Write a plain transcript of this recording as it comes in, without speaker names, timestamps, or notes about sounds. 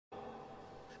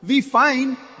we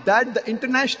find that the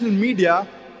international media,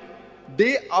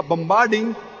 they are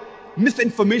bombarding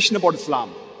misinformation about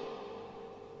Islam.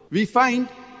 We find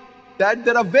that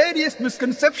there are various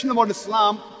misconceptions about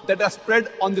Islam that are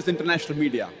spread on this international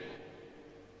media.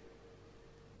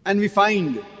 And we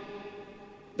find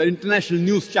that international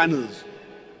news channels,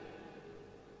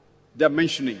 they are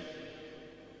mentioning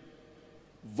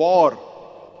war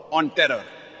on terror.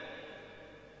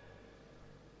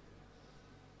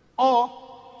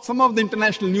 Or some of the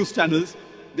international news channels,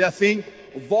 they are saying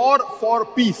war for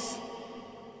peace.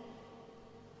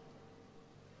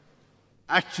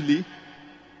 Actually,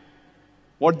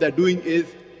 what they're doing is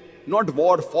not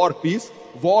war for peace,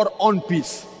 war on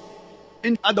peace.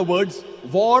 In other words,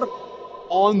 war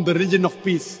on the religion of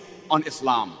peace, on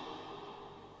Islam.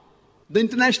 The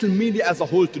international media as a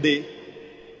whole today,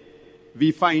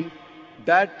 we find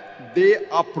that they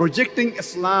are projecting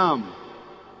Islam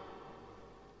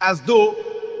as though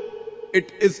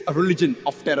it is a religion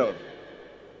of terror.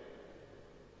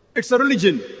 It's a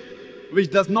religion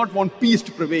which does not want peace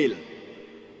to prevail.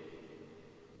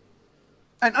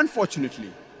 And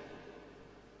unfortunately,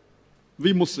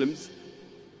 we Muslims,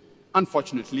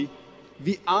 unfortunately,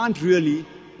 we aren't really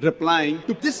replying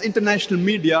to this international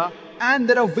media, and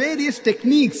there are various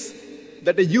techniques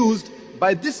that are used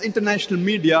by this international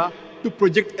media to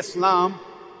project Islam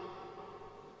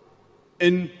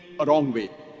in a wrong way.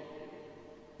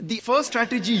 The first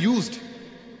strategy used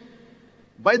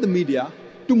by the media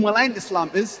to malign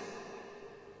Islam is,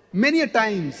 many a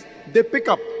times they pick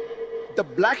up the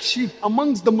black sheep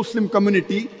amongst the Muslim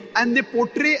community and they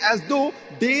portray as though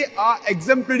they are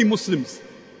exemplary Muslims,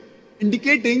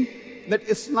 indicating that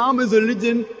Islam is a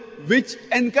religion which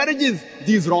encourages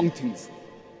these wrong things.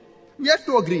 We have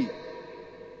to agree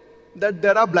that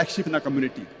there are black sheep in our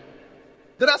community.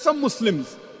 There are some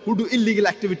Muslims who do illegal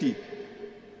activity.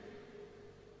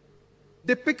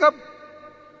 They pick up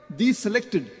these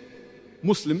selected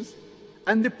Muslims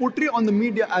and they portray on the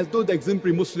media as though they're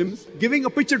exemplary Muslims, giving a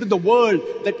picture to the world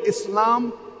that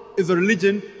Islam is a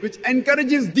religion which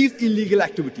encourages these illegal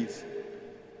activities.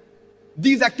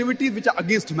 These activities which are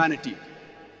against humanity.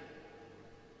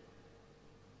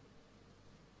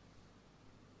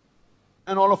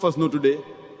 And all of us know today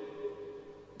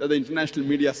that the international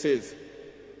media says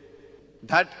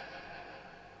that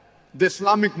the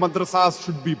Islamic madrasas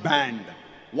should be banned.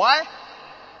 Why?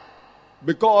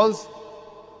 Because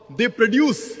they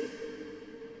produce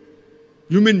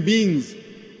human beings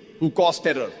who cause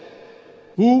terror,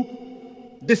 who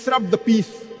disrupt the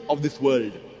peace of this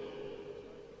world.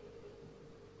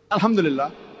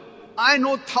 Alhamdulillah, I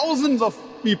know thousands of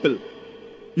people,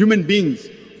 human beings,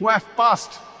 who have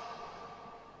passed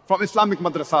from Islamic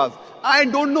madrasas. I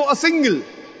don't know a single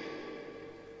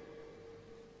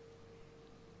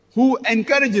who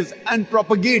encourages and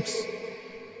propagates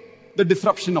the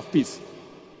disruption of peace.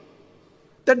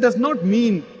 That does not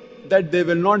mean that there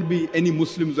will not be any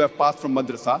Muslims who have passed from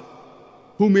madrasa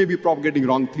who may be propagating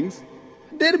wrong things.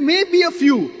 There may be a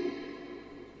few.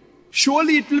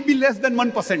 Surely it will be less than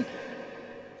 1%.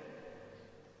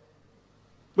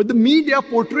 But the media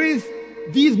portrays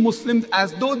these Muslims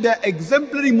as though they are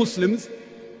exemplary Muslims,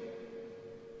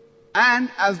 and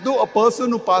as though a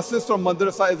person who passes from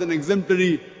madrasa is an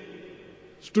exemplary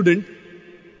student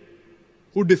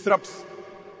who disrupts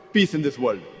peace in this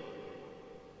world.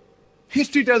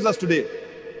 History tells us today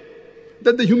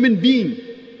that the human being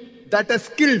that has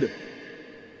killed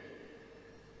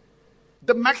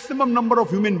the maximum number of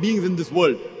human beings in this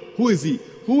world, who is he?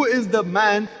 Who is the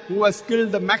man who has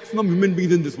killed the maximum human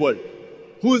beings in this world?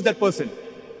 Who is that person?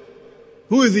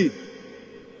 Who is he?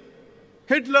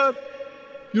 Hitler.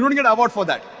 You don't get an award for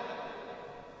that.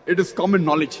 It is common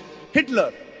knowledge.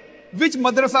 Hitler. Which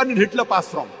madrasa did Hitler pass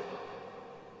from?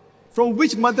 From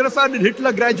which madrasa did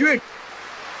Hitler graduate?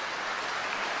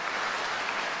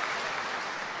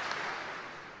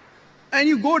 And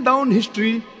you go down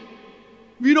history,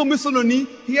 we know Mussolini,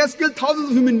 he has killed thousands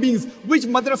of human beings. Which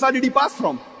madrasa did he pass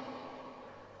from?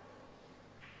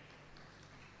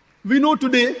 We know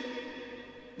today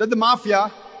that the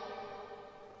mafia,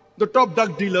 the top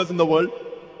drug dealers in the world,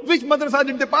 which madrasa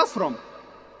did they pass from?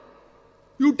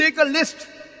 You take a list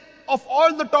of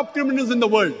all the top criminals in the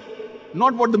world,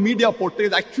 not what the media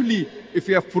portrays. Actually, if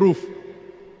you have proof,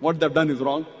 what they've done is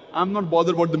wrong. I'm not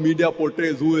bothered what the media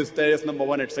portrays, who is terrorist number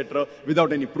one, etc.,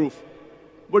 without any proof.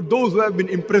 But those who have been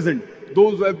imprisoned,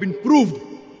 those who have been proved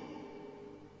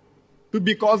to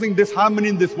be causing disharmony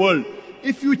in this world,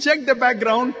 if you check the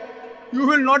background, you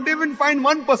will not even find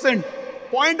 1%,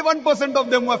 0.1% of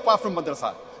them who have passed from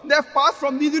madrasa. They have passed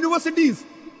from these universities,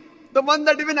 the one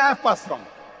that even I have passed from.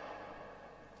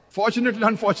 Fortunately,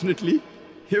 unfortunately,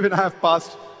 Even I have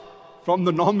passed from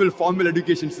the normal formal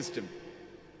education system.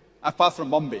 I've passed from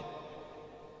Bombay.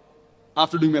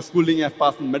 After doing my schooling, I've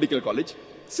passed from medical college.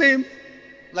 Same,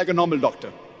 like a normal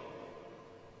doctor.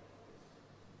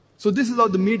 So this is how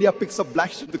the media picks up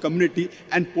black sheep of the community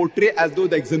and portray as though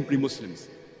they're exemplary Muslims.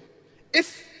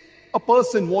 If a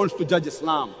person wants to judge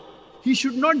Islam, he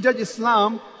should not judge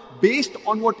Islam based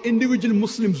on what individual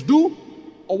Muslims do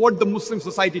or what the Muslim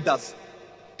society does.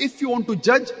 If you want to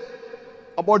judge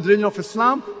about the religion of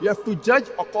Islam, you have to judge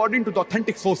according to the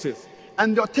authentic sources.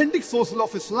 And the authentic sources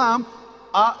of Islam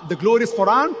are the glorious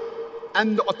Quran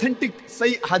and the authentic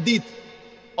Sahih Hadith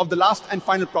of the last and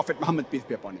final Prophet Muhammad, peace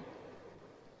be upon him.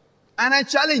 And I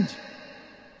challenge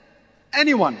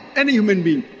anyone, any human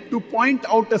being, to point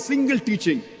out a single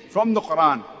teaching from the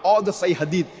Quran or the Sahih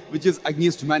Hadith which is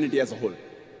against humanity as a whole.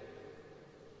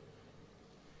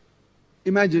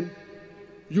 Imagine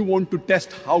you want to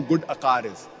test how good a car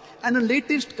is. And the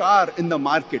latest car in the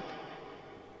market,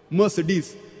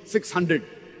 Mercedes 600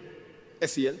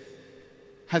 SEL,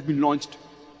 has been launched.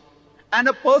 And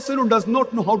a person who does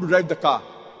not know how to drive the car,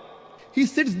 he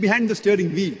sits behind the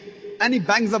steering wheel and he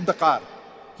bangs up the car.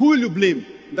 Who will you blame?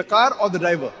 The car or the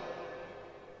driver?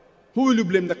 Who will you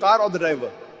blame? The car or the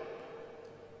driver?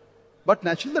 But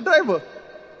naturally the driver.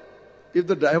 If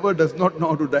the driver does not know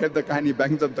how to drive the car and he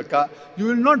bangs up the car, you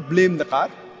will not blame the car.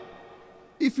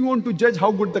 If you want to judge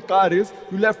how good the car is,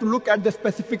 you will have to look at the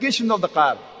specifications of the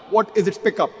car. What is its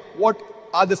pickup? What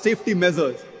are the safety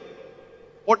measures?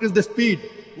 What is the speed?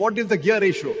 What is the gear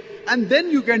ratio? And then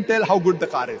you can tell how good the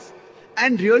car is.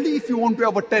 And really, if you want to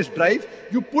have a test drive,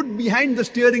 you put behind the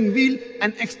steering wheel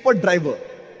an expert driver.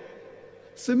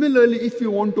 Similarly, if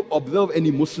you want to observe any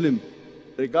Muslim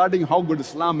regarding how good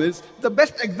Islam is, the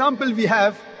best example we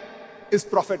have is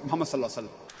Prophet Muhammad sallallahu alaihi wasallam.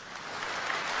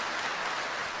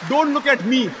 Don't look at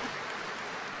me.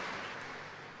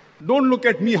 Don't look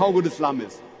at me how good Islam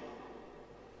is.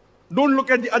 Don't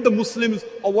look at the other Muslims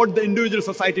or what the individual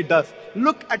society does.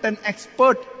 Look at an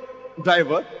expert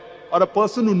driver or a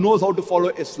person who knows how to follow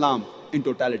Islam in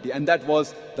totality. And that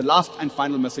was the last and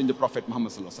final messenger, Prophet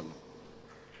Muhammad sallallahu alaihi wasallam.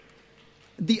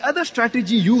 The other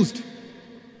strategy used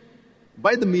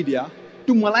by the media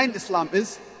to malign Islam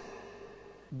is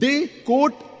they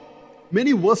quote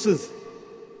many verses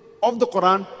of the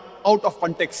Quran out of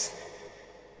context.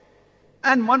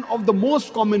 And one of the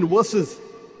most common verses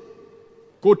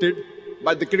quoted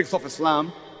by the critics of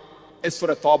Islam is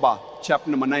Surah Tawbah, chapter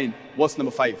number 9, verse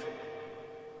number 5,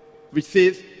 which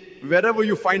says, wherever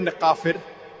you find a kafir,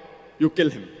 you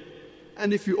kill him.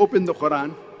 And if you open the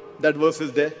Quran, that verse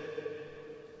is there,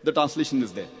 the translation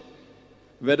is there.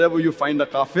 Wherever you find a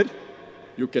kafir,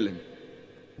 you kill him.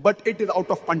 But it is out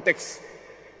of context.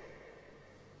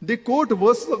 They quote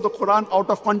verses of the Quran out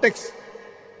of context.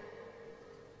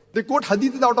 They quote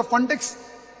hadiths out of context.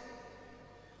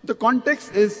 The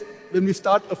context is when we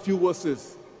start a few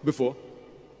verses before,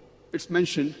 it's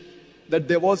mentioned that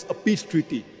there was a peace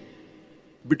treaty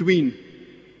between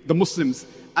the Muslims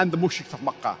and the mushriks of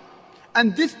Makkah.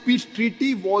 And this peace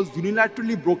treaty was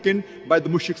unilaterally broken by the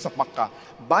mushriks of Makkah.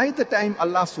 By the time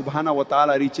Allah subhanahu wa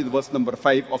ta'ala reaches verse number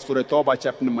 5 of Surah Tawbah,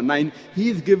 chapter number 9, He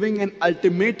is giving an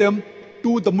ultimatum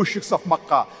to the mushriks of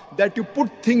Makkah that you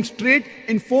put things straight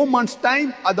in 4 months'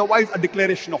 time, otherwise a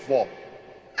declaration of war.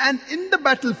 And in the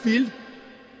battlefield,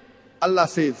 Allah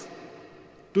says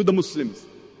to the Muslims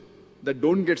that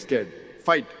don't get scared,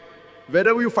 fight.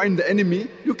 Wherever you find the enemy,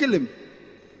 you kill him.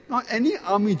 Now, any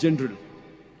army general,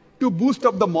 to boost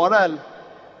up the morale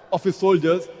of his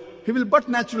soldiers, he will but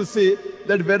naturally say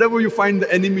that wherever you find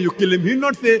the enemy, you kill him. He will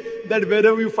not say that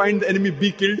wherever you find the enemy,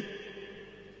 be killed.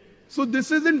 So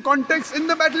this is in context in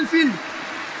the battlefield.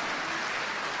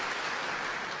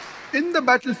 In the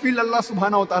battlefield, Allah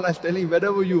subhanahu wa ta'ala is telling,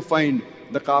 wherever you find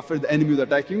the kafir, the enemy is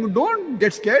attacking you, don't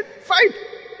get scared, fight.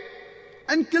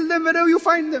 And kill them wherever you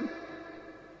find them.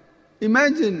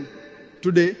 Imagine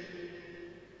today,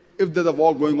 if there's a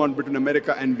war going on between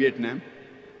America and Vietnam,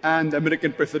 and the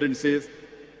American president says,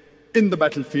 in the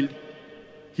battlefield,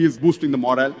 he is boosting the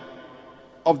morale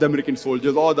of the American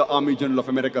soldiers, or the Army General of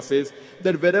America says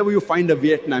that wherever you find a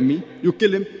Vietnamese, you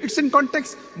kill him. It's in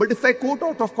context. But if I quote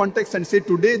out of context and say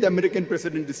today the American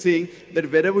president is saying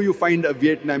that wherever you find a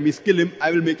Vietnamese, kill him,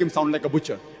 I will make him sound like a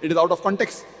butcher. It is out of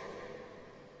context.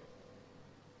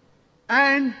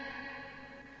 And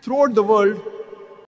throughout the world,